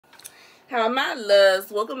Hi, my loves.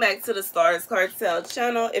 Welcome back to the Starscartel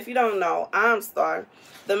channel. If you don't know, I'm Star.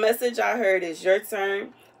 The message I heard is your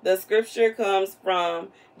turn. The scripture comes from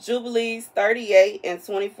Jubilees 38 and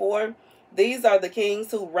 24. These are the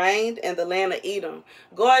kings who reigned in the land of Edom.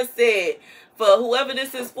 God said, for whoever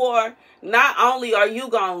this is for, not only are you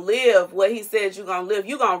going to live what he said you're going to live,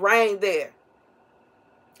 you're going to reign there.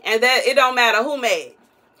 And that it don't matter who mad.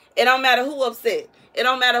 It don't matter who upset. It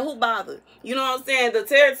don't matter who bothered. You know what I'm saying? The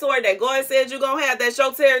territory that God said you're going to have, that's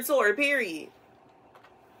your territory, period.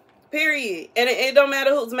 Period. And it don't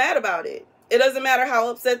matter who's mad about it. It doesn't matter how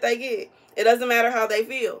upset they get. It doesn't matter how they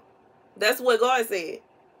feel. That's what God said.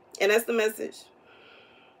 And that's the message.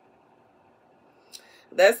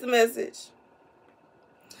 That's the message.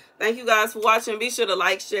 Thank you guys for watching. Be sure to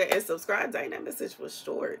like, share, and subscribe. Dang, that message was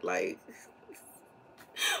short. Like...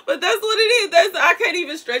 But that's what it is. I can't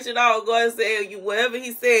even stretch it out. God said, you whatever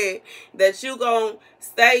he said, that you going to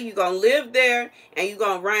stay, you going to live there, and you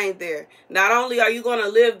going to reign there. Not only are you going to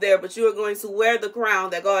live there, but you are going to wear the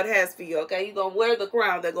crown that God has for you, okay? You're going to wear the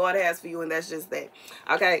crown that God has for you, and that's just that.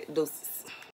 Okay, deuces.